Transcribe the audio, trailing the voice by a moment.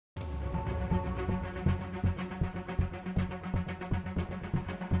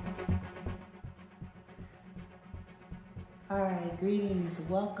All right, greetings,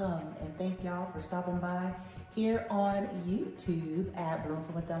 welcome, and thank y'all for stopping by here on YouTube at Bloom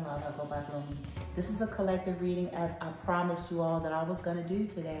From Within Love. I go by Bloom. This is a collective reading, as I promised you all that I was gonna do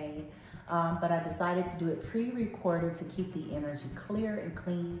today, but I decided to do it pre-recorded to keep the energy clear and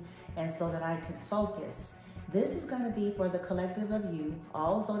clean and so that I could focus. This is gonna be for the collective of you,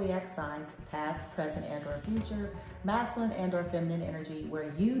 all zodiac signs, past, present, and or future, masculine and or feminine energy,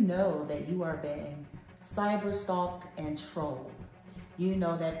 where you know that you are being cyber stalked and trolled. You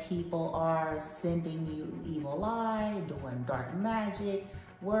know that people are sending you evil eye, doing dark magic,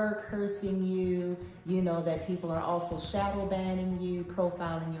 word cursing you. You know that people are also shadow banning you,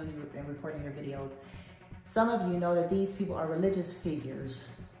 profiling you, and reporting your videos. Some of you know that these people are religious figures.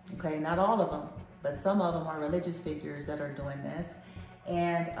 Okay, not all of them, but some of them are religious figures that are doing this.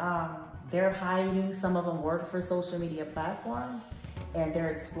 And they're hiding. Some of them work for social media platforms and they're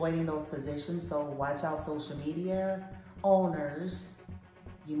exploiting those positions. So watch out, social media owners.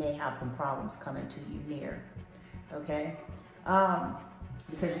 You may have some problems coming to you near, okay?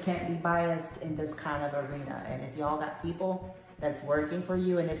 Because you can't be biased in this kind of arena. And if y'all got people that's working for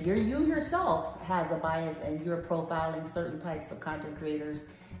you, and if you yourself has a bias and you're profiling certain types of content creators,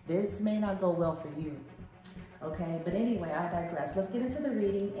 this may not go well for you, okay? But anyway, I digress. Let's get into the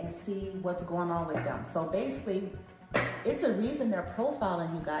reading and see what's going on with them. So basically, it's a reason they're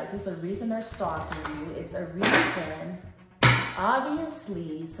profiling you guys. It's a reason they're stalking you. It's a reason,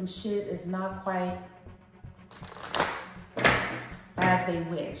 obviously, some shit is not quite as they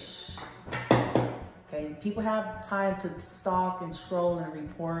wish. Okay, people have time to stalk and troll and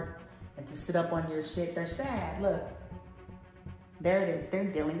report and to sit up on your shit. They're sad. Look, there it is. They're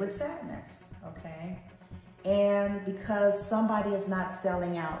dealing with sadness, okay? And because somebody is not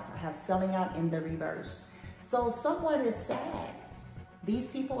selling out, I have selling out in the reverse. So someone is sad. These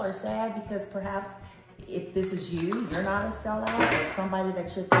people are sad because perhaps if this is you, you're not a sellout, or somebody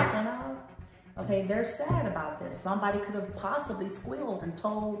that you're thinking of, okay, they're sad about this. Somebody could have possibly squealed and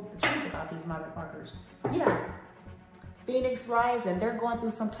told the truth about these motherfuckers. Yeah, Phoenix rising, they're going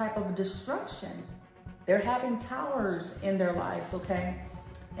through some type of destruction. They're having towers in their lives, okay?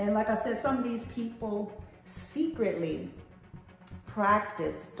 And like I said, some of these people secretly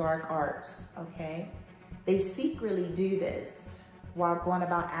practice dark arts, okay? They secretly do this while going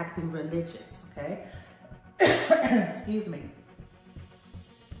about acting religious, okay? Excuse me.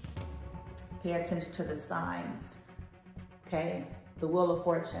 Pay attention to the signs, okay? The wheel of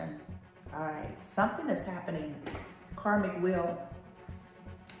fortune. All right, something is happening. Karmic wheel.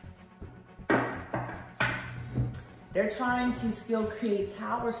 They're trying to still create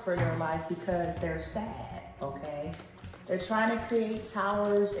towers for your life because they're sad, okay? They're trying to create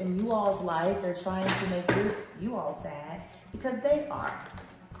towers in you all's life. They're trying to make you all sad because they are.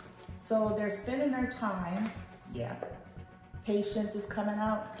 So they're spending their time, yeah. Patience is coming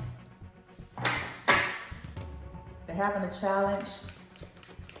out. They're having a challenge.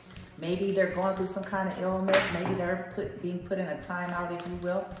 Maybe they're going through some kind of illness. Maybe they're being put in a timeout, if you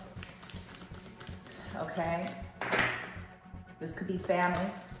will. Okay. This could be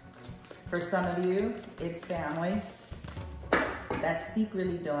family. For some of you, it's family that's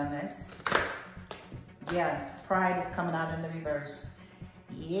secretly doing this. Yeah, pride is coming out in the reverse.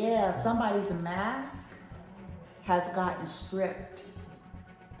 Yeah, somebody's mask has gotten stripped.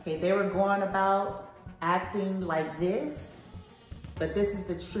 Okay, they were going about acting like this, but this is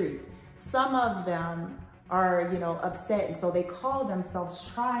the truth. Some of them are, you know, upset, and so they call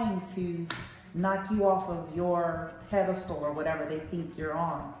themselves trying to knock you off of your pedestal or whatever they think you're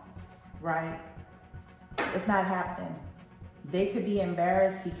on, right? It's not happening. They could be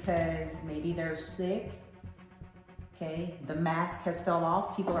embarrassed because maybe they're sick, okay? The mask has fell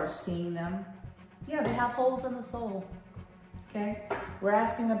off, people are seeing them. Yeah, they have holes in the soul, okay? We're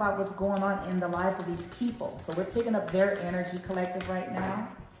asking about what's going on in the lives of these people. So we're picking up their energy collective right now.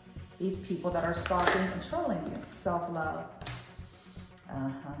 These people that are stalking and trolling you, self-love.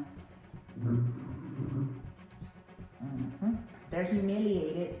 They're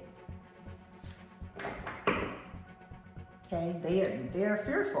humiliated. Okay, they're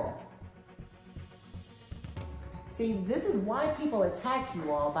fearful. See, this is why people attack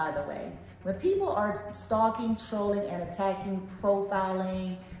you all, by the way. When people are stalking, trolling, and attacking,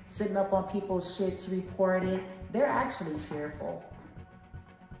 profiling, sitting up on people's shit to report it, they're actually fearful.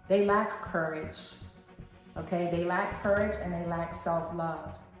 They lack courage, okay? They lack courage and they lack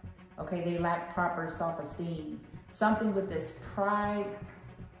self-love, okay? They lack proper self-esteem. Something with this pride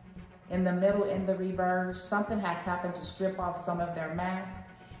in the middle, in the reverse, something has happened to strip off some of their mask.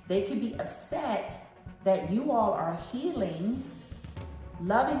 They could be upset that you all are healing,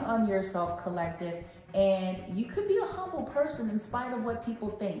 loving on yourself collective, And you could be a humble person in spite of what people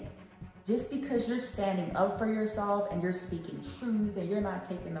think. Just because you're standing up for yourself and you're speaking truth and you're not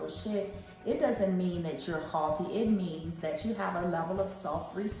taking no shit, it doesn't mean that you're haughty. It means that you have a level of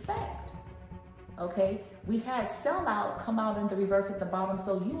self-respect. Okay? We had sellout come out in the reverse at the bottom,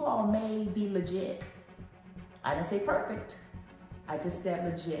 so you all may be legit. I didn't say perfect. I just said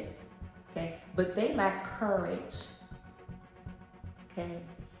legit. Okay? But they lack courage. Okay?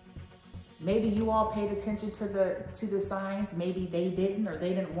 Maybe you all paid attention to the signs. Maybe they didn't, or they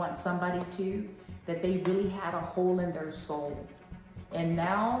didn't want somebody to, that they really had a hole in their soul. And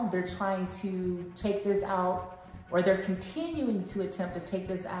now they're trying to take this out, or they're continuing to attempt to take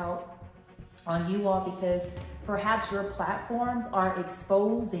this out on you all because perhaps your platforms are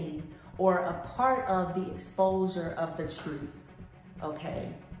exposing or a part of the exposure of the truth,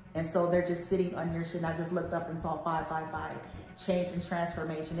 okay? And so they're just sitting on your shit. I just looked up and saw 555, change and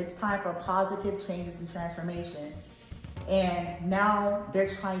transformation. It's time for positive changes and transformation. And now they're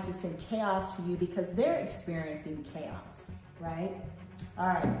trying to send chaos to you because they're experiencing chaos, right? All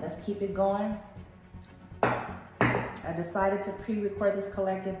right, let's keep it going. I decided to pre-record this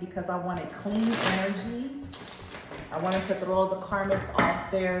collective because I wanted clean energy. I wanted to throw the karmics off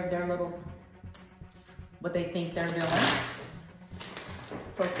their little, what they think they're doing.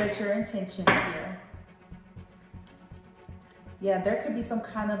 So set your intentions here. Yeah, there could be some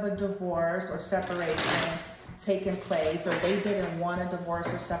kind of a divorce or separation taking place, or they didn't want a divorce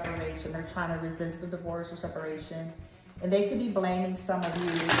or separation. They're trying to resist a divorce or separation. And they could be blaming some of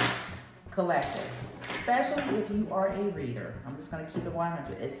you collective, especially if you are a reader. I'm just gonna keep it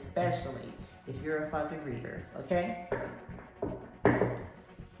 100, especially if you're a fucking reader, okay?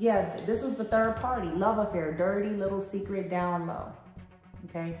 Yeah, this is the third party, love affair, dirty little secret down low,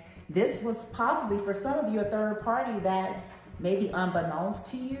 okay? This was possibly for some of you a third party that maybe unbeknownst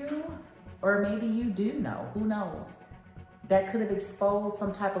to you, or maybe you do know, who knows? That could have exposed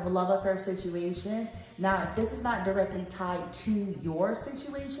some type of a love affair situation. Now, if this is not directly tied to your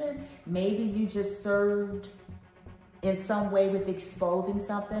situation, maybe you just served in some way with exposing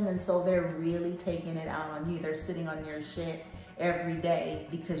something, and so they're really taking it out on you. They're sitting on your shit every day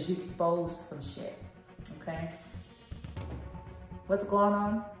because you exposed some shit, okay? What's going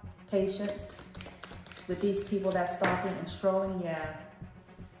on? Patience with these people that's stalking and trolling, yeah.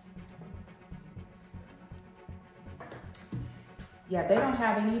 Yeah, they don't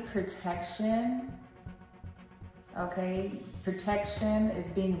have any protection, okay? Protection is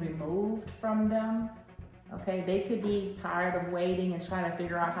being removed from them, okay? They could be tired of waiting and trying to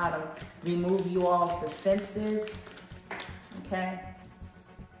figure out how to remove you all's defenses, okay?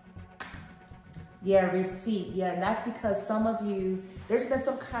 Yeah, receipt, yeah, and that's because some of you, there's been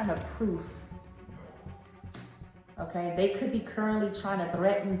some kind of proof, okay? They could be currently trying to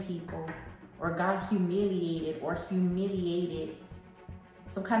threaten people or got humiliated or humiliated.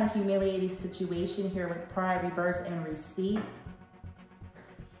 Some kind of humiliating situation here with pride, reverse, and receipt.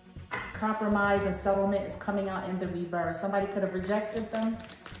 Compromise and settlement is coming out in the reverse. Somebody could have rejected them.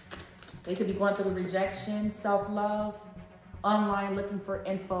 They could be going through rejection, self-love, online looking for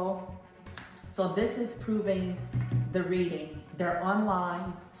info. So this is proving the reading. They're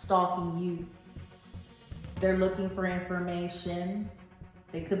online stalking you. They're looking for information.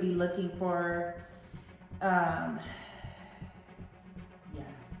 They could be looking for,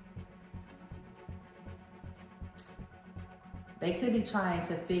 they could be trying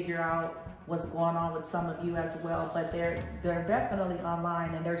to figure out what's going on with some of you as well, but they're definitely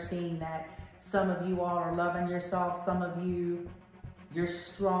online, and they're seeing that some of you all are loving yourself. Some of you, you're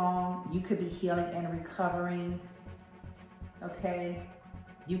strong. You could be healing and recovering, okay?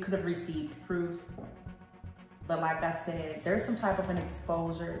 You could have received proof. But like I said, there's some type of an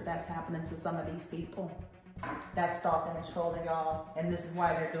exposure that's happening to some of these people that's stalking and trolling y'all, and this is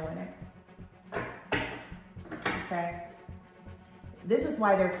why they're doing it, okay? This is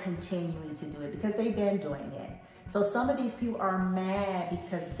why they're continuing to do it, because they've been doing it. So some of these people are mad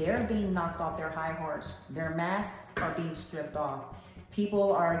because they're being knocked off their high horse. Their masks are being stripped off.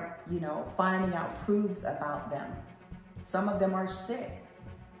 People are, you know, finding out proofs about them. Some of them are sick.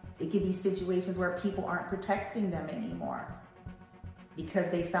 It could be situations where people aren't protecting them anymore because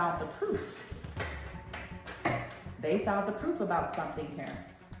they found the proof. They found the proof about something here.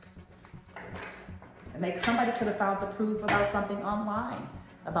 And somebody could have found the proof about something online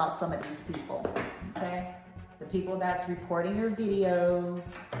about some of these people, okay? The people that's reporting your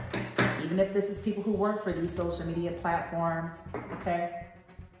videos, even if this is people who work for these social media platforms, okay?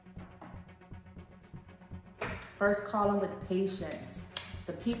 First column with patience.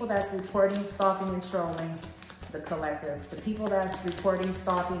 The people that's reporting stalking and trolling, the collective. The people that's reporting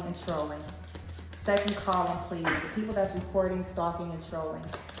stalking and trolling. Second column, please. The people that's reporting, stalking, and trolling.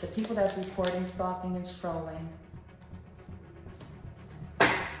 The people that's reporting, stalking, and trolling.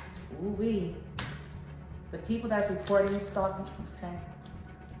 Ooh-wee. The people that's reporting, stalking, okay.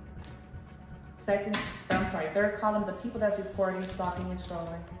 Third column, the people that's reporting, stalking, and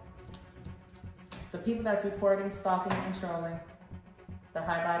trolling. The people that's reporting, stalking, and trolling. The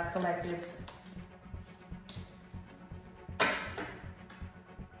high vibe collectives.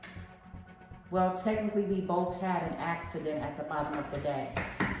 Well, technically we both had an accident at the bottom of the deck.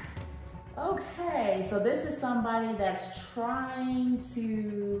 Okay, so this is somebody that's trying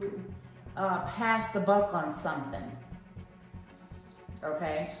to pass the buck on something.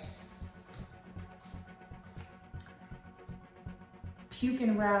 Okay. Puke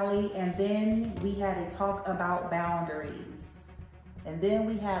and rally, and then we had a talk about boundaries.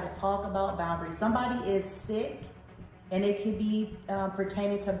 Somebody is sick, and it could be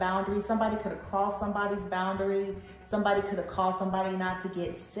pertaining to boundaries. Somebody could have crossed somebody's boundary. Somebody could have caused somebody not to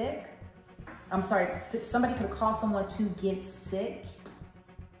get sick. I'm sorry, somebody could have caused someone to get sick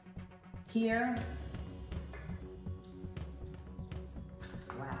here.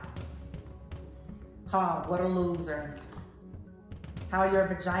 Wow. Huh, what a loser. How your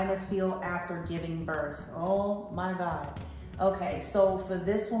vagina feel after giving birth. Oh my God. Okay, so for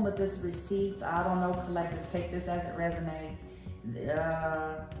this one with this receipts, I don't know, collective, take this as it resonates.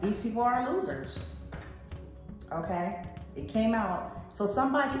 These people are losers. Okay, it came out. So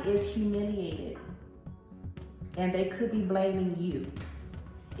somebody is humiliated and they could be blaming you.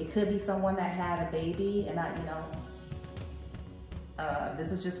 It could be someone that had a baby, and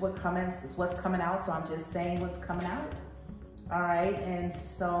this is just what's coming out. So I'm just saying what's coming out. All right, and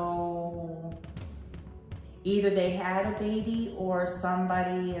so either they had a baby or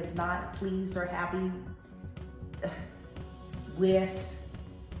somebody is not pleased or happy with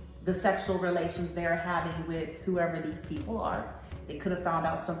the sexual relations they're having with whoever these people are. They could have found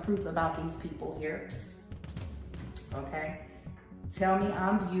out some proof about these people here. Okay, tell me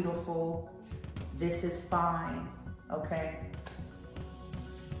I'm beautiful. This is fine, okay?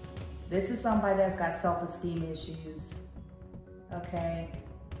 This is somebody that's got self-esteem issues, okay?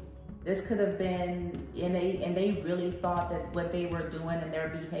 This could have been, and they really thought that what they were doing and their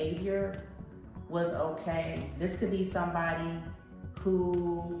behavior was okay. This could be somebody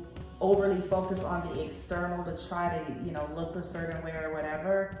who overly focused on the external to try to, look a certain way or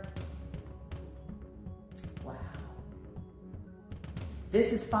whatever. Wow.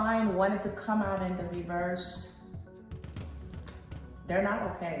 This is fine, wanted to come out in the reverse. They're not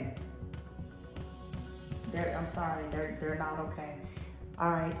okay. I'm sorry, they're not okay. All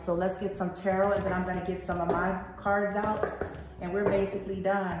right, so let's get some tarot, and then I'm gonna get some of my cards out, and we're basically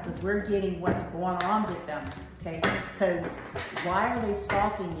done, because we're getting what's going on with them, okay? Because why are they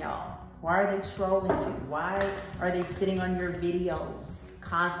stalking y'all? Why are they trolling you? Why are they sitting on your videos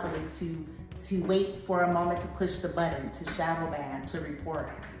constantly to wait for a moment to push the button, to shadow ban, to report,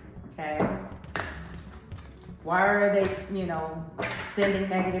 okay? Why are they, sending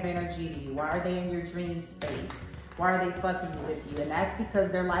negative energy to you? Why are they in your dream space? Why are they fucking with you? And that's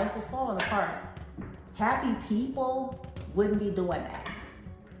because their life is falling apart. Happy people wouldn't be doing that.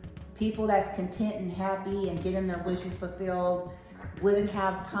 People that's content and happy and getting their wishes fulfilled wouldn't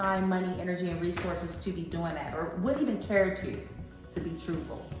have time, money, energy, and resources to be doing that, or wouldn't even care to be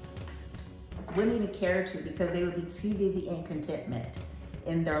truthful. Wouldn't even care to, because they would be too busy in contentment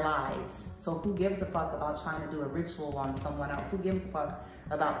in their lives. So who gives a fuck about trying to do a ritual on someone else? Who gives a fuck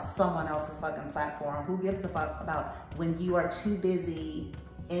about someone else's fucking platform? Who gives a fuck about when you are too busy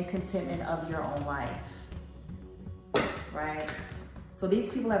in contentment of your own life, right? So these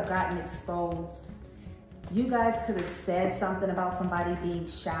people have gotten exposed. You guys could have said something about somebody being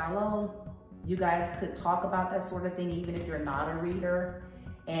shallow. You guys could talk about that sort of thing even if you're not a reader.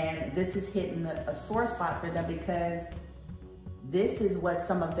 And this is hitting a sore spot for them, because this is what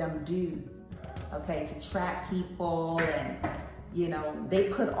some of them do, okay, to trap people. And, they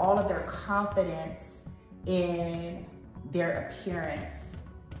put all of their confidence in their appearance.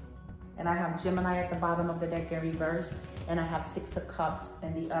 And I have Gemini at the bottom of the deck in reverse, and I have Six of Cups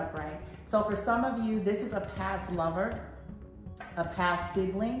in the upright. So for some of you, this is a past lover, a past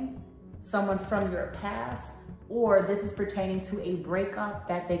sibling, someone from your past, or this is pertaining to a breakup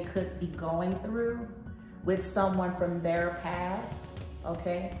that they could be going through with someone from their past,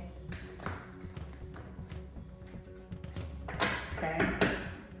 okay? Okay,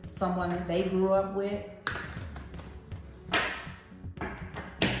 someone that they grew up with.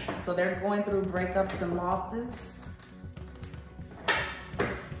 So they're going through breakups and losses.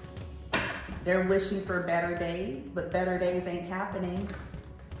 They're wishing for better days, but better days ain't happening.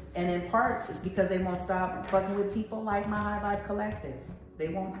 And in part, it's because they won't stop fucking with people like my High Vibe Collective. They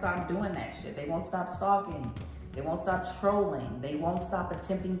won't stop doing that shit. They won't stop stalking. They won't stop trolling. They won't stop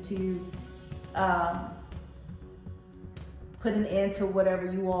attempting to put an end to whatever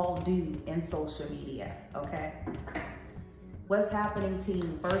you all do in social media, okay? What's happening,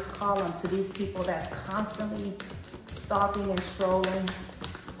 team? First column, to these people that's constantly stalking and trolling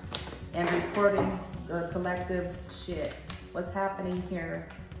and reporting the collective's shit. What's happening here?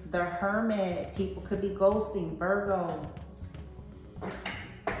 The Hermit, people could be ghosting, Virgo.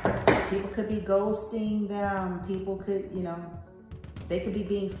 People could be ghosting them. People could, you know, they could be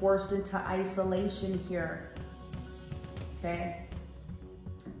being forced into isolation here. Okay.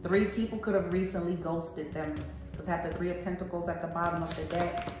 3 people could have recently ghosted them. Because have the 3 of Pentacles at the bottom of the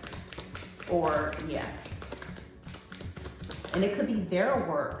deck. Or, yeah. And it could be their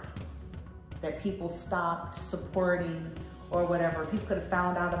work that people stopped supporting or whatever. People could have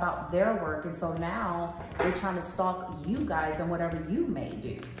found out about their work. And so now they're trying to stalk you guys and whatever you may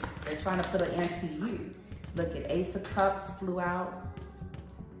do. They're trying to put an end to you. Look at Ace of Cups flew out.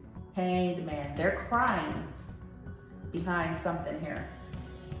 Hanged Man. They're crying behind something here.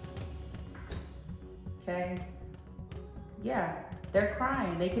 Okay? Yeah, they're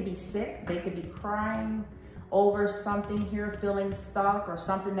crying. They could be sick. They could be crying over something here, feeling stuck, or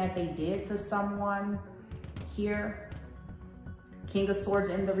something that they did to someone here. King of Swords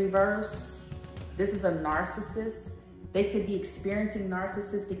in the reverse. This is a narcissist. They could be experiencing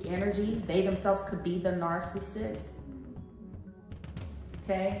narcissistic energy. They themselves could be the narcissist.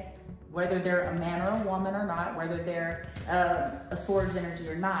 Okay? Whether they're a man or a woman or not, whether they're a swords energy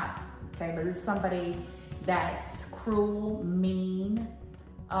or not. Okay, but this is somebody that's cruel, mean,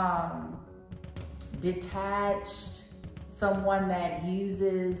 detached, someone that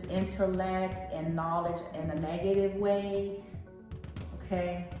uses intellect and knowledge in a negative way.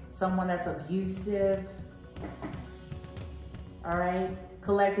 Okay, someone that's abusive. All right,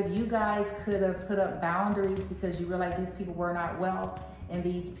 collective, you guys could have put up boundaries because you realized these people were not well and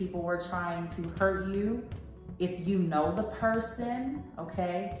these people were trying to hurt you if you know the person,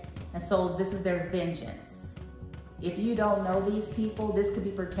 okay? And so this is their vengeance. If you don't know these people, this could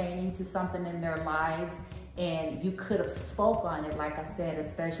be pertaining to something in their lives and you could have spoke on it, like I said,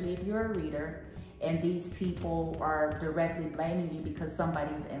 especially if you're a reader and these people are directly blaming you because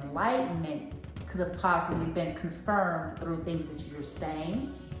somebody's enlightenment could have possibly been confirmed through things that you're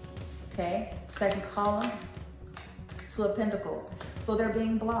saying, okay? Second column, 2 of Pentacles. So they're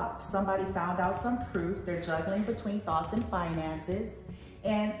being blocked. Somebody found out some proof. They're juggling between thoughts and finances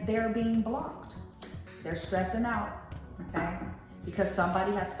and they're being blocked. They're stressing out, okay? Because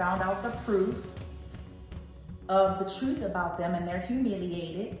somebody has found out the proof of the truth about them and they're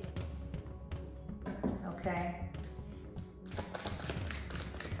humiliated, okay?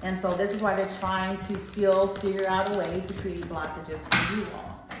 And so this is why they're trying to still figure out a way to create blockages for you all.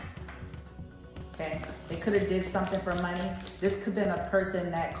 Okay, they could have did something for money. This could have been a person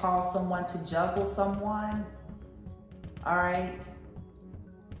that caused someone to juggle someone, all right?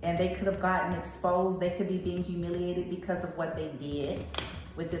 And they could have gotten exposed. They could be being humiliated because of what they did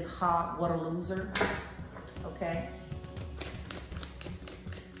with this hot, what a loser, okay?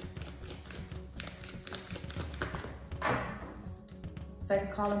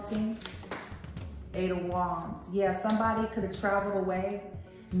 Second column, team, 8 of Wands. Yeah, somebody could have traveled away.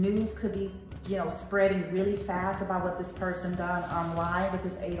 News could be, you know, spreading really fast about what this person done online with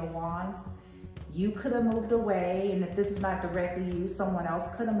this 8 of Wands. You could have moved away, and if this is not directly you, someone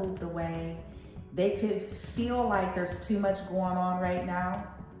else could have moved away. They could feel like there's too much going on right now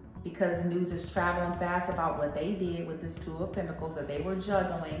because news is traveling fast about what they did with this 2 of Pentacles that they were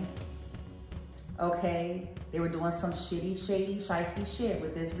juggling. Okay, they were doing some shitty, shady, shiesty shit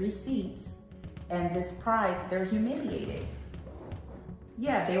with this receipts and this prize. They're humiliated.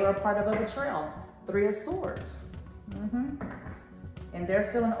 Yeah, they were a part of a betrayal. 3 of Swords. And they're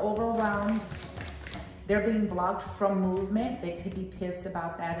feeling overwhelmed. They're being blocked from movement. They could be pissed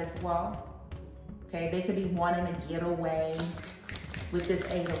about that as well. Okay, they could be wanting to get away with this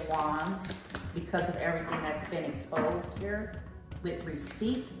 8 of Wands because of everything that's been exposed here with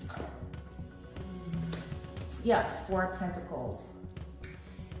receipt. Yeah, 4 of Pentacles.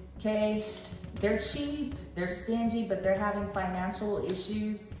 Okay, they're cheap, they're stingy, but they're having financial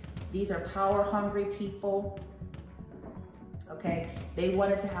issues. These are power-hungry people. Okay, they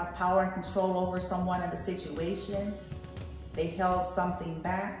wanted to have power and control over someone in a situation. They held something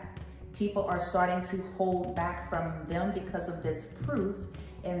back. People are starting to hold back from them because of this proof,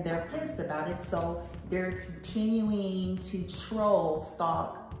 and they're pissed about it. So they're continuing to troll,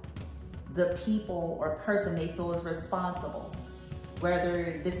 stalk the people or person they feel is responsible.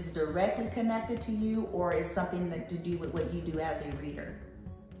 whether this is directly connected to you or it's something that to do with what you do as a reader.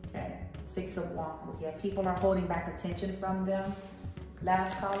 Okay, 6 of Wands. Yeah, people are holding back attention from them.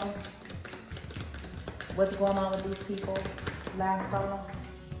 Last column. What's going on with these people? Last column.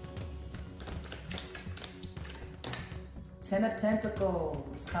 10 of Pentacles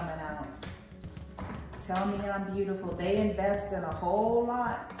is coming out. Tell me I'm beautiful. They invest in a whole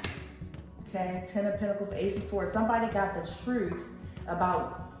lot. Okay, 10 of Pentacles, Ace of Swords. Somebody got the truth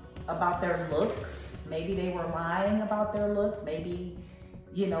about their looks. Maybe they were lying about their looks. Maybe,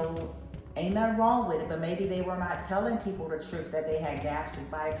 you know, ain't nothing wrong with it, but maybe they were not telling people the truth that they had gastric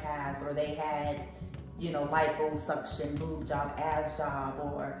bypass, or they had, you know, liposuction, boob job, ass job,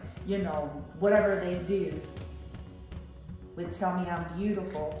 or, you know, whatever they do. Would tell me I'm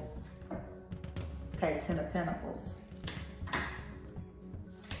beautiful. Okay, 10 of Pentacles.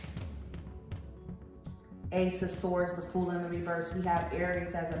 Ace of Swords, the Fool in the reverse. We have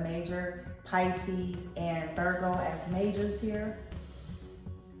Aries as a major, Pisces and Virgo as majors here.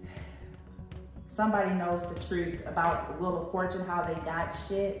 Somebody knows the truth about Wheel of Fortune, how they got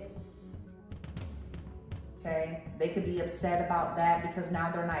shit. Okay, they could be upset about that because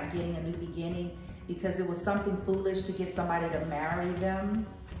now they're not getting a new beginning because it was something foolish to get somebody to marry them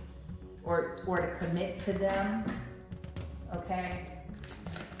or to commit to them. Okay.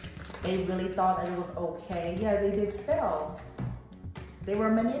 They really thought that it was okay. Yeah, they did spells. They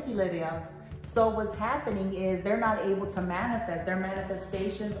were manipulative. So what's happening is they're not able to manifest. Their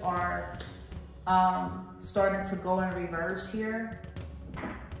manifestations are starting to go in reverse here.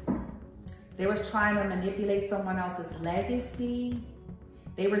 They was trying to manipulate someone else's legacy.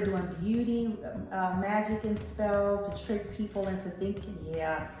 They were doing beauty, magic and spells to trick people into thinking,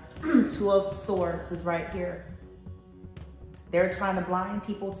 yeah, 2 of Swords is right here. They're trying to blind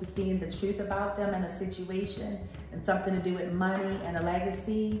people to seeing the truth about them in a situation and something to do with money and a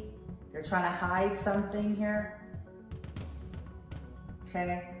legacy. They're trying to hide something here.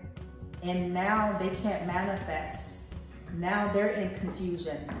 Okay. And now they can't manifest. Now they're in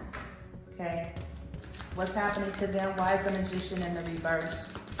confusion. Okay. What's happening to them? Why is the Magician in the reverse?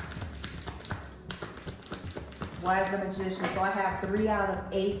 Why is the Magician? So I have 3 out of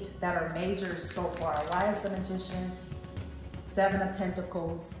 8 that are majors so far. Why is the Magician? 7 of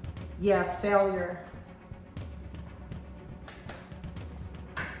Pentacles. Yeah, failure.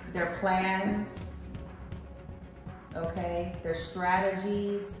 Their plans. Okay, their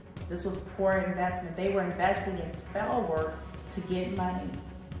strategies. This was poor investment. They were investing in spell work to get money.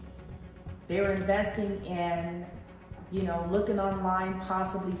 They were investing in, you know, looking online,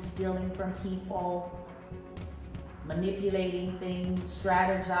 possibly stealing from people, manipulating things,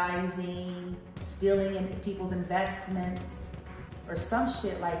 strategizing, stealing in people's investments, or some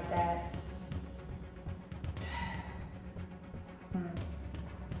shit like that.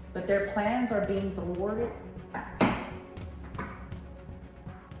 But their plans are being thwarted.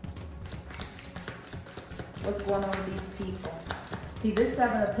 What's going on with these people? See, this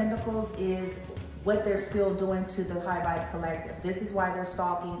 7 of Pentacles is what they're still doing to the High Vibe Collective. This is why they're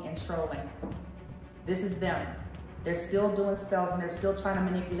stalking and trolling. This is them. They're still doing spells and they're still trying to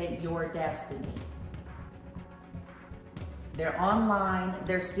manipulate your destiny. They're online.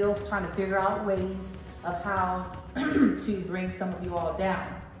 They're still trying to figure out ways of how to bring some of you all down.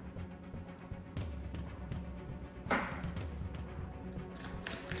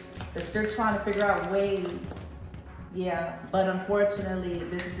 They're still trying to figure out ways. Yeah, but unfortunately,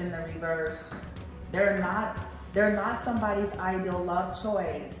 this is in the reverse. They're not somebody's ideal love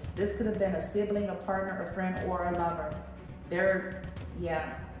choice. This could have been a sibling, a partner, a friend, or a lover.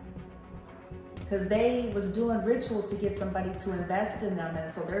 Yeah. Because they was doing rituals to get somebody to invest in them.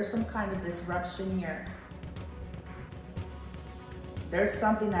 And so there's some kind of disruption here. There's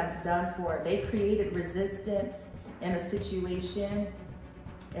something that's done for it. They created resistance in a situation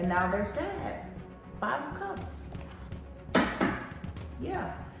and now they're sad. 5 of Cups.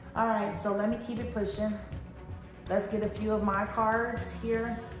 Yeah. All right, so let me keep it pushing. Let's get a few of my cards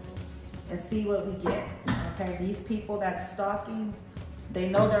here and see what we get. Okay, these people that's stalking, they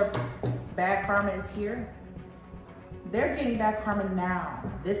know their bad karma is here. They're getting bad karma now.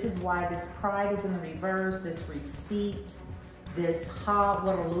 This is why this pride is in the reverse, this receipt, this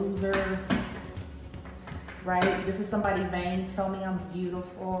what a loser, right? This is somebody vain, tell me I'm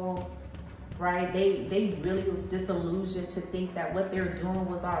beautiful, right? They really was disillusioned to think that what they're doing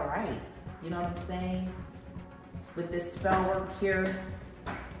was all right. You know what I'm saying? With this spell work here,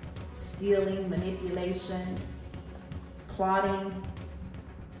 stealing, manipulation, plotting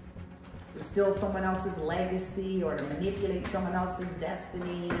to steal someone else's legacy or to manipulate someone else's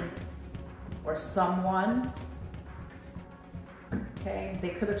destiny or someone. Okay, they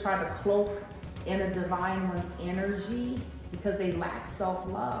could have tried to cloak in a divine one's energy because they lack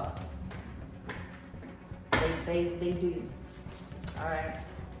self-love. They do. All right.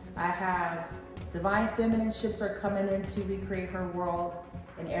 I have divine feminine ships are coming in to recreate her world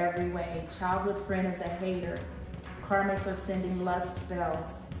in every way. Childhood friend is a hater. Karmics are sending lust spells.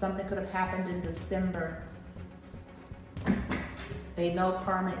 Something could have happened in December. They know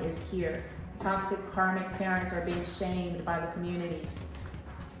karma is here. Toxic karmic parents are being shamed by the community.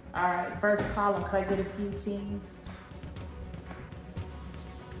 All right, first column, could I get a few, team?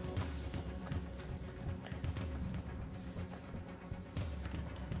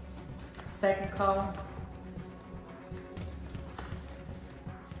 Second column.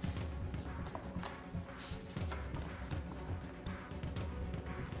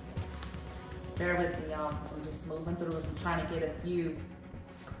 Bear with me, y'all, because I'm just moving through this. I'm trying to get a few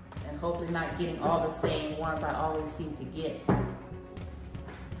and hopefully not getting all the same ones I always seem to get.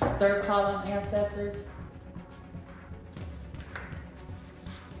 Third column, ancestors.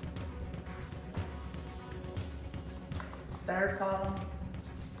 Third column.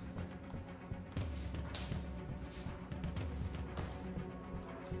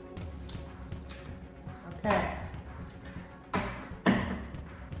 Okay.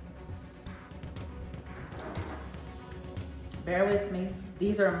 Bear with me.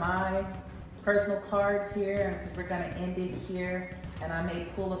 These are my personal cards here because we're going to end it here, and I may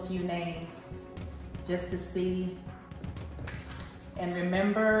pull a few names just to see. And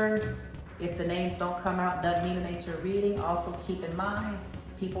remember, if the names don't come out, doesn't mean that you're reading. Also keep in mind,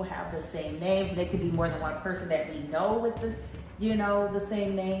 people have the same names. There could be more than one person that we know with the, you know, the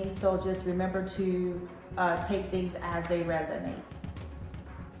same names. So just remember to take things as they resonate.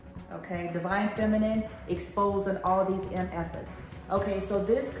 Okay, divine feminine, exposing all these MFs. Okay, so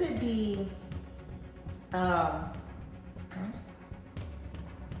this could be, Oh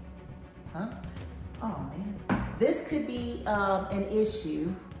man, this could be an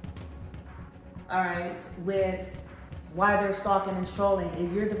issue, all right, with why they're stalking and trolling.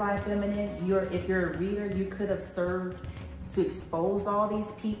 If you're divine feminine, if you're a reader, you could have served to expose all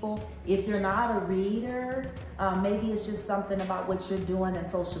these people. If you're not a reader, maybe it's just something about what you're doing in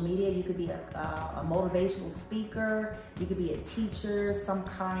social media. You could be a motivational speaker, you could be a teacher, some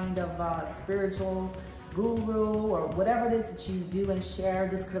kind of spiritual guru, or whatever it is that you do and share.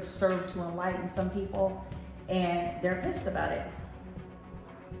 This could have served to enlighten some people, and they're pissed about it,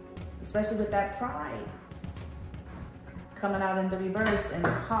 especially with that pride coming out in the reverse. And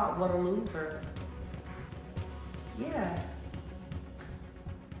what a loser. Yeah.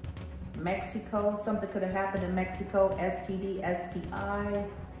 Mexico, something could have happened in Mexico. STD, STI.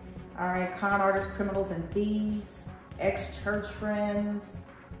 All right, con artists, criminals, and thieves. Ex-church friends.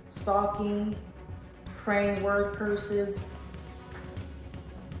 Stalking. Praying word curses.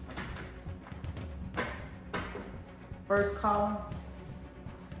 First column.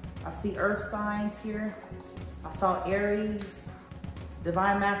 I see earth signs here. I saw Aries.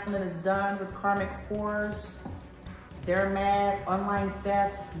 Divine masculine is done with karmic horrors. They're mad. Online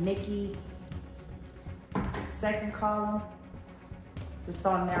theft. Nikki. Second column. Just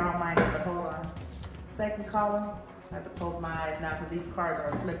saw narrow-minded, but hold on. Second column. I have to close my eyes now because these cards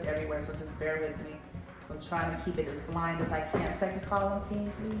are flipped everywhere, so just bear with me. So I'm trying to keep it as blind as I can. Second column,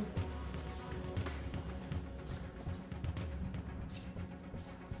 team, please.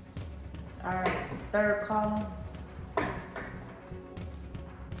 All right, third column.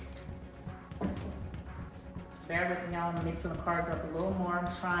 Bear with me, y'all. I'm mixing the cards up a little more.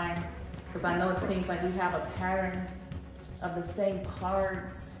 I'm trying, because I know it seems like we have a pattern of the same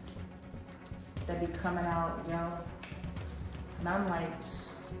cards that be coming out, yo. And I'm like,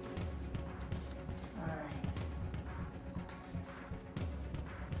 all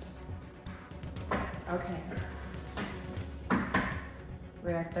right. Okay.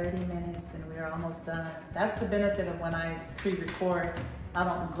 We're at 30 minutes and we're almost done. That's the benefit of when I pre-record. I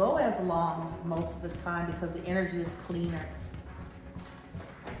don't go as long most of the time because the energy is cleaner.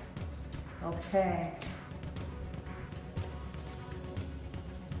 Okay.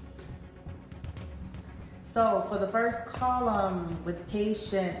 So for the first column with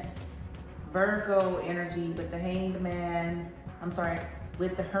patience, Virgo energy with the hanged man,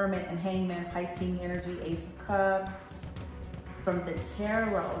 with the hermit and hangman, Piscean energy, Ace of Cups. From the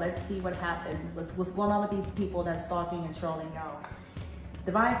tarot, let's see what happened. What's going on with these people that's stalking and trolling y'all.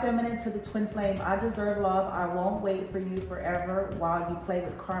 Divine feminine to the twin flame. I deserve love. I won't wait for you forever while you play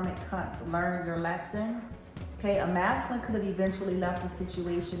with karmic cunts. Learn your lesson. Okay, a masculine could have eventually left the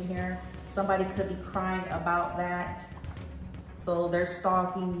situation here. Somebody could be crying about that. So they're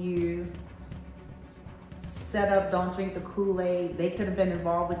stalking you. set up, don't drink the Kool-Aid. They could have been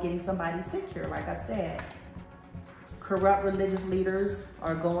involved with getting somebody sick here, like I said. Corrupt religious leaders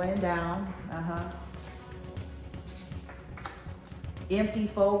are going down. Empty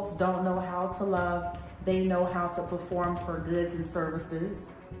folks don't know how to love. They know how to perform for goods and services.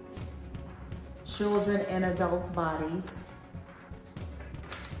 Children and adults' bodies.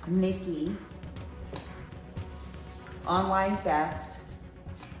 Nikki. Online theft.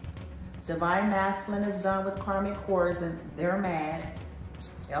 Divine masculine is done with karmic whores and they're mad.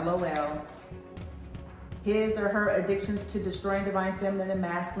 LOL. His or her addictions to destroying divine feminine and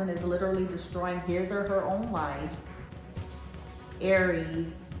masculine is literally destroying his or her own life.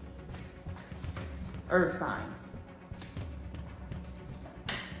 Aries. Earth signs.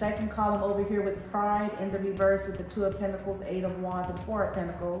 Second column over here with pride in the reverse with the 2 of Pentacles, 8 of Wands, and 4 of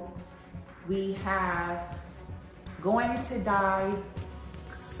Pentacles. We have going to die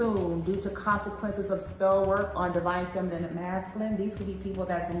soon due to consequences of spell work on divine feminine and masculine. These could be people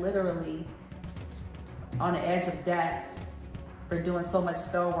that's literally on the edge of death for doing so much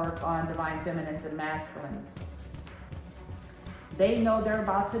spell work on divine feminines and masculines. They know they're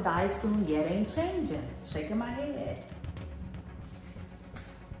about to die soon, yet ain't changing. Shaking my head.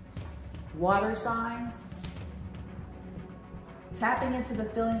 Water signs. Tapping into the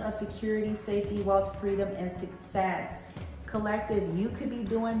feeling of security, safety, wealth, freedom, and success. Collective, you could be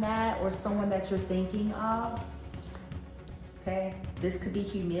doing that, or someone that you're thinking of. Okay, this could be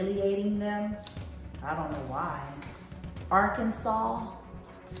humiliating them. I don't know why. Arkansas.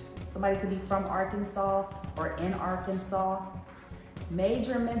 Somebody could be from Arkansas or in Arkansas.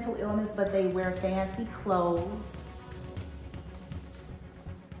 Major mental illness, but they wear fancy clothes.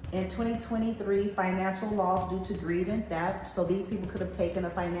 In 2023, financial loss due to greed and theft. So these people could have taken a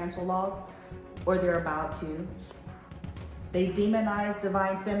financial loss, or they're about to. They demonize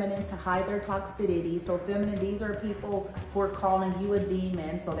divine feminine to hide their toxicity. So feminine, these are people who are calling you a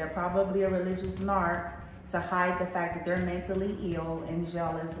demon. So they're probably a religious narc to hide the fact that they're mentally ill and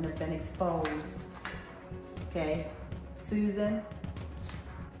jealous and have been exposed. Okay, Susan.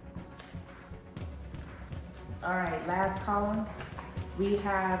 All right, last column. We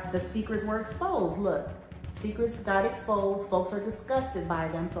have the secrets were exposed. Look, secrets got exposed. Folks are disgusted by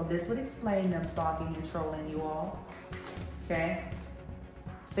them. So this would explain them stalking and trolling you all. Okay.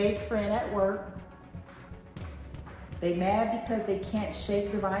 Fake friend at work. They mad because they can't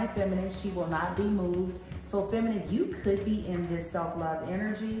shake divine feminine. She will not be moved. So feminine, you could be in this self-love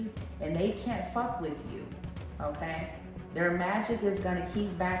energy and they can't fuck with you. Okay. Their magic is going to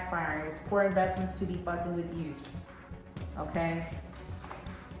keep backfiring. It's poor investments to be fucking with you. Okay.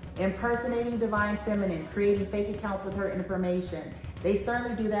 Impersonating divine feminine, creating fake accounts with her information. They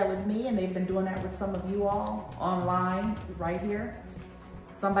certainly do that with me, and they've been doing that with some of you all online right here.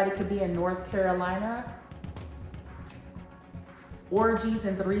 Somebody could be in North Carolina. Orgies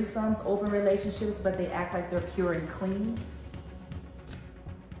and threesomes, open relationships, but they act like they're pure and clean.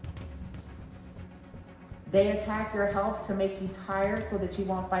 They attack your health to make you tired so that you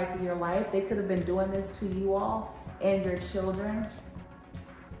won't fight for your life. They could have been doing this to you all and your children.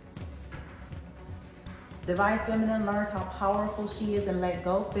 Divine feminine learns how powerful she is and let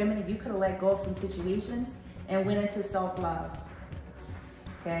go. Feminine, you could have let go of some situations and went into self-love.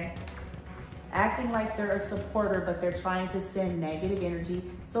 Okay? Acting like they're a supporter, but they're trying to send negative energy,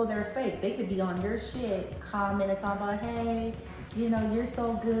 so they're fake. They could be on your shit, commenting, talking about, hey, you know, you're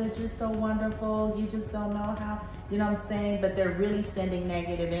so good, you're so wonderful, you just don't know how, you know what I'm saying? But they're really sending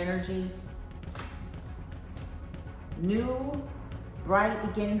negative energy. New, bright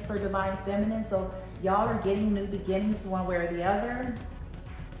beginnings for divine feminine. So y'all are getting new beginnings one way or the other.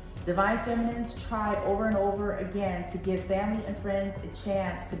 Divine feminines tried over and over again to give family and friends a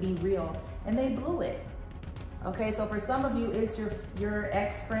chance to be real, and they blew it. Okay, so for some of you, it's your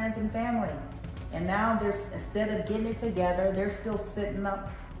ex-friends and family. And now instead of getting it together, they're still sitting up,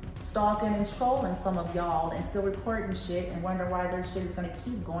 stalking and trolling some of y'all and still recording shit and wonder why their shit is gonna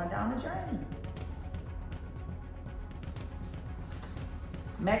keep going down the drain.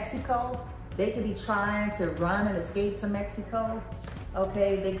 Mexico, they could be trying to run and escape to Mexico.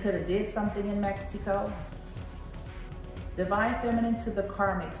 Okay, they could have did something in Mexico. Divine feminine to the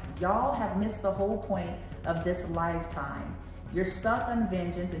karmics. Y'all have missed the whole point of this lifetime. You're stuck on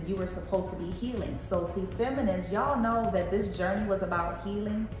vengeance and you were supposed to be healing. So see, feminines, y'all know that this journey was about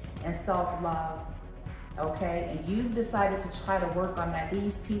healing and self-love. Okay, and you've decided to try to work on that.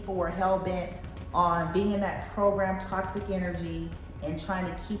 These people were hell-bent on being in that program, toxic energy, and trying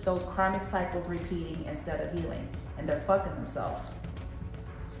to keep those karmic cycles repeating instead of healing. And they're fucking themselves.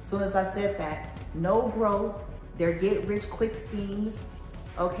 As soon as I said that, no growth, they're get-rich-quick schemes,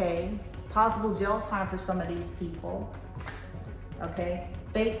 okay? Possible jail time for some of these people. Okay,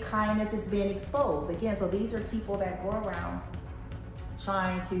 fake kindness is being exposed. Again, so these are people that go around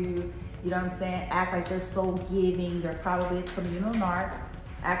trying to, you know what I'm saying, act like they're so giving. They're probably a communal narc.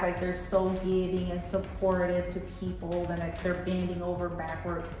 Act like they're so giving and supportive to people and that they're bending over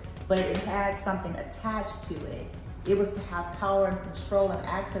backward. But it had something attached to it. It was to have power and control and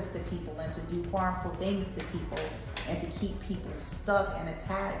access to people and to do harmful things to people and to keep people stuck and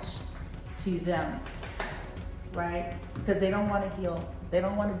attached to them, right? Because they don't want to heal. They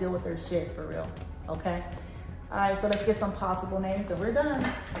don't want to deal with their shit for real, okay? All right, so let's get some possible names and we're done.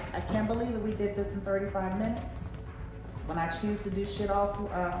 I can't believe that we did this in 35 minutes. When I choose to do shit off,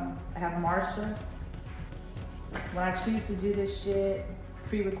 I have Marsha. When I choose to do this shit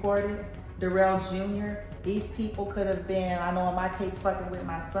pre-recorded, Darrell Jr., these people could have been, I know in my case, fucking with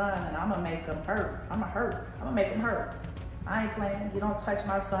my son, and I'm gonna make them hurt. I'm gonna make them hurt. I ain't playing. You don't touch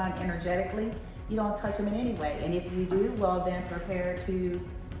my son energetically. You don't touch him in any way. And if you do, well then prepare to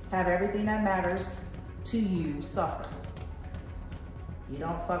have everything that matters to you suffer. You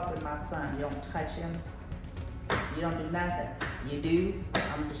don't fuck with my son. You don't touch him. You don't do nothing. You do,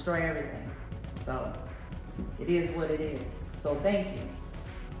 I'm gonna destroy everything. So it is what it is. So thank you.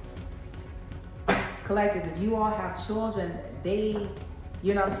 Collective, if you all have children, they,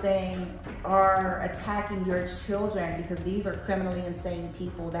 you know what I'm saying, are attacking your children because these are criminally insane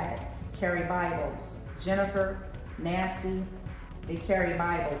people that carry Bibles. Jennifer, Nancy, they carry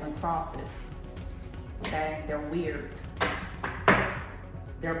Bibles and crosses. Okay, they're weird.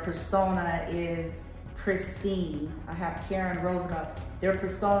 Their persona is pristine. I have Taryn Roosevelt. Their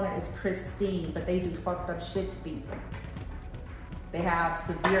persona is pristine, but they do fucked up shit to people. They have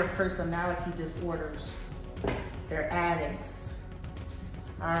severe personality disorders. They're addicts.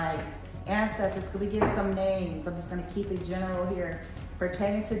 All right, ancestors, could we get some names? I'm just gonna keep it general here.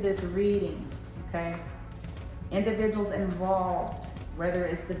 Pertaining to this reading, okay? Individuals involved, whether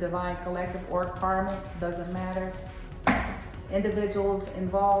it's the divine collective or karmics, doesn't matter. Individuals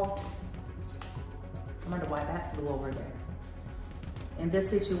involved, I wonder why that flew over there. In this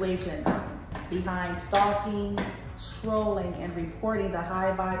situation, behind stalking, trolling, and reporting the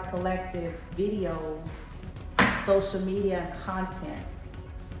High Vibe Collective's videos, social media, and content.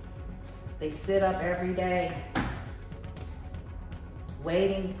 They sit up every day,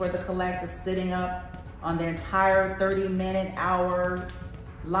 waiting for the collective, sitting up on the entire 30-minute, hour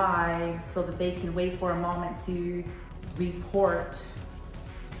live so that they can wait for a moment to report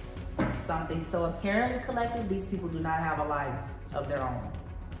something. So apparently, collective, these people do not have a life of their own.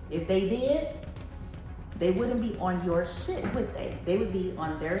 If they did, they wouldn't be on your shit, would they? They would be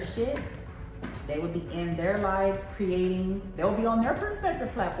on their shit. They would be in their lives creating, they'll be on their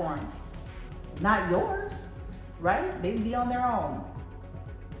perspective platforms, not yours, right? They would be on their own,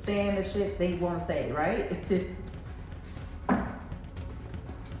 saying the shit they want to say, right? All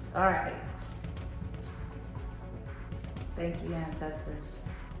right. Thank you, ancestors.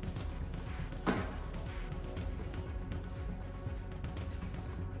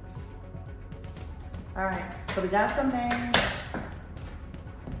 All right, so we got some names.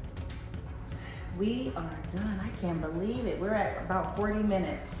 We are done. I can't believe it. We're at about 40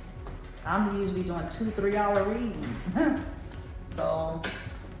 minutes. I'm usually doing 2-3 hour readings. So,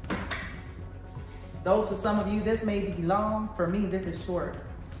 though to some of you this may be long, for me this is short.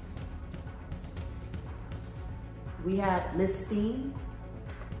 We have Listine.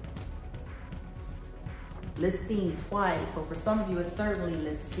 Listine twice. So for some of you, it's certainly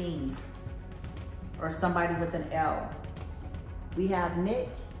Listine or somebody with an L. We have Nick.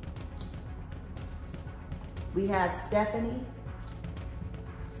 We have Stephanie.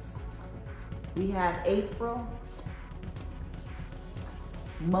 We have April.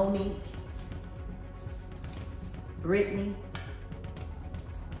 Monique. Brittany.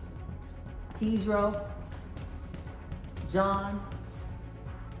 Pedro. John.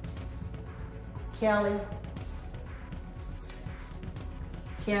 Kelly.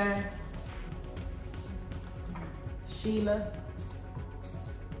 Karen. Sheila.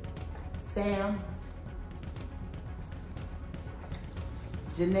 Sam.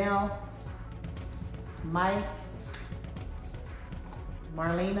 Janelle. Mike.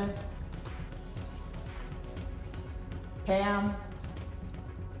 Marlena. Pam.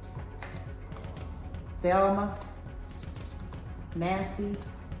 Thelma. Nancy.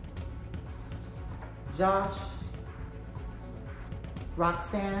 Josh.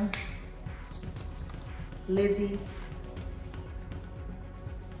 Roxanne. Lizzie.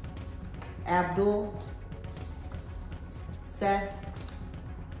 Abdul. Seth.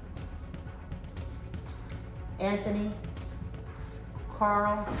 Anthony.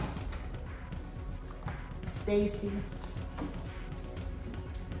 Carl. Stacy,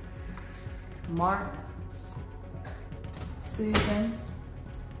 Mark, Susan,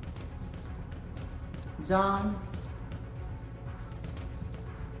 John,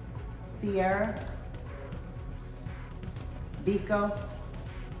 Sierra, Biko,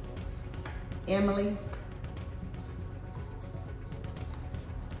 Emily,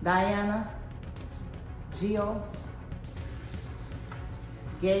 Diana, Gio,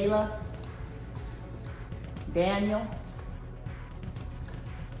 Gayla, Daniel,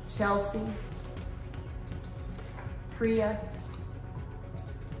 Chelsea, Priya,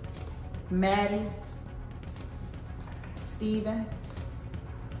 Maddie, Stephen,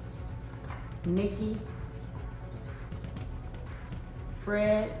 Nikki,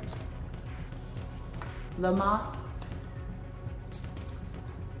 Fred, Lamont,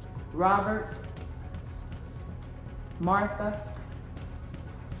 Robert, Martha,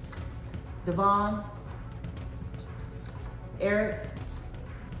 Devon, Eric,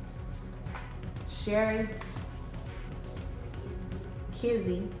 Sherry,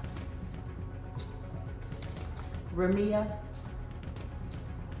 Kizzy, Ramia,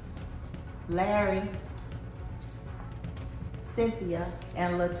 Larry, Cynthia,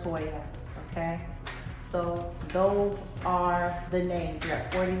 and Latoya, okay? So those are the names. You're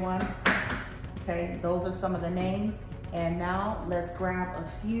at 41, okay? Those are some of the names. And now let's grab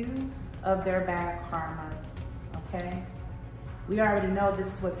a few of their bad karmas, okay? We already know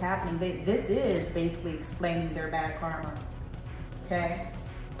this is what's happening. This is basically explaining their bad karma, okay?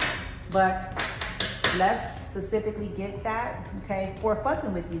 But let's specifically get that, okay, for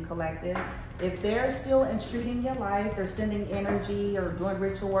fucking with you, collective. If they're still intruding your life, they're sending energy or doing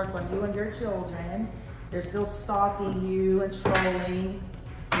ritual work on you and your children, they're still stalking you and trolling,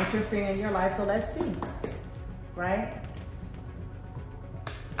 interfering in your life, so let's see, right?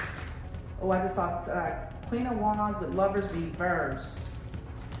 Oh, I just saw Queen of Wands with Lovers reversed.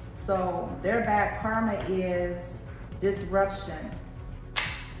 So their bad karma is disruption,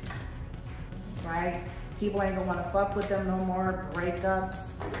 right? People ain't gonna wanna fuck with them no more, breakups,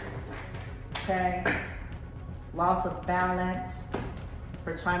 okay? Loss of balance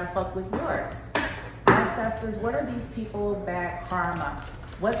for trying to fuck with yours. Ancestors, what are these people bad karma?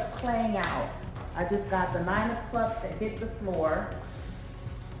 What's playing out? I just got the 9 of Clubs that hit the floor.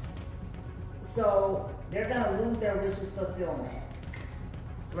 So they're gonna lose their wishes fulfillment,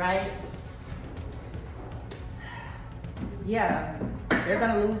 right? Yeah, they're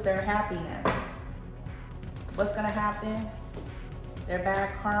gonna lose their happiness. What's gonna happen? Their bad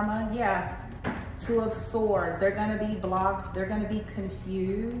karma, yeah. 2 of Swords, they're gonna be blocked, they're gonna be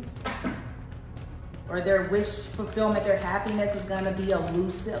confused, or their wish fulfillment, their happiness is gonna be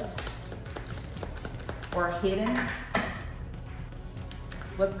elusive or hidden.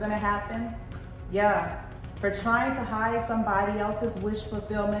 What's gonna happen? Yeah, for trying to hide somebody else's wish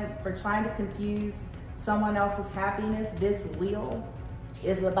fulfillments, for trying to confuse someone else's happiness, this wheel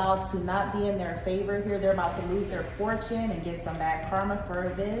is about to not be in their favor here. They're about to lose their fortune and get some bad karma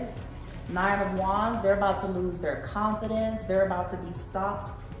for this. 9 of Wands, they're about to lose their confidence. They're about to be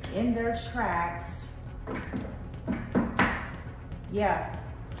stopped in their tracks. Yeah,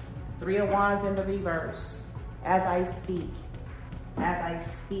 3 of Wands in the reverse. As I speak,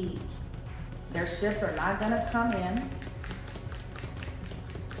 their shifts are not gonna come in.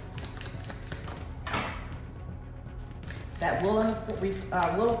 That Wheel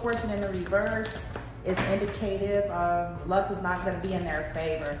of Fortune in the reverse is indicative of luck is not gonna be in their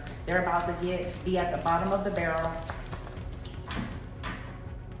favor. They're about to be at the bottom of the barrel.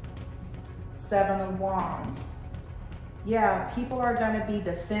 7 of Wands. Yeah, people are gonna be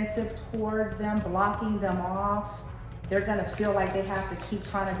defensive towards them, blocking them off. They're gonna feel like they have to keep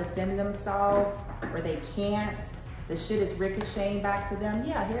trying to defend themselves, or they can't. The shit is ricocheting back to them.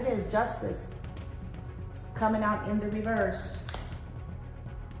 Yeah, here it is, Justice. Coming out in the reverse.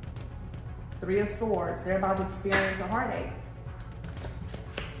 3 of Swords, they're about to experience a heartache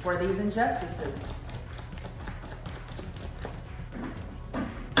for these injustices.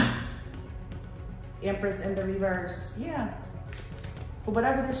 Empress in the reverse, yeah. But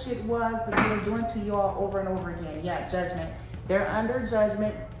whatever this shit was that they were doing to you all over and over again, yeah, judgment. They're under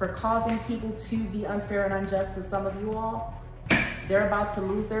judgment for causing people to be unfair and unjust to some of you all. They're about to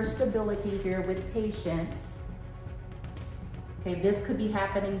lose their stability here with patience. Okay, this could be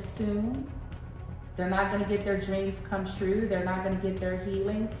happening soon. They're not gonna get their dreams come true. They're not gonna get their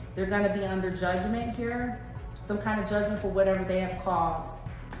healing. They're gonna be under judgment here. Some kind of judgment for whatever they have caused,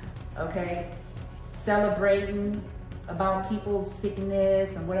 okay? Celebrating about people's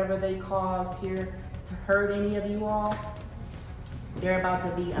sickness and whatever they caused here to hurt any of you all. They're about to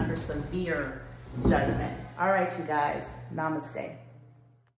be under severe judgment. All right, you guys. Namaste.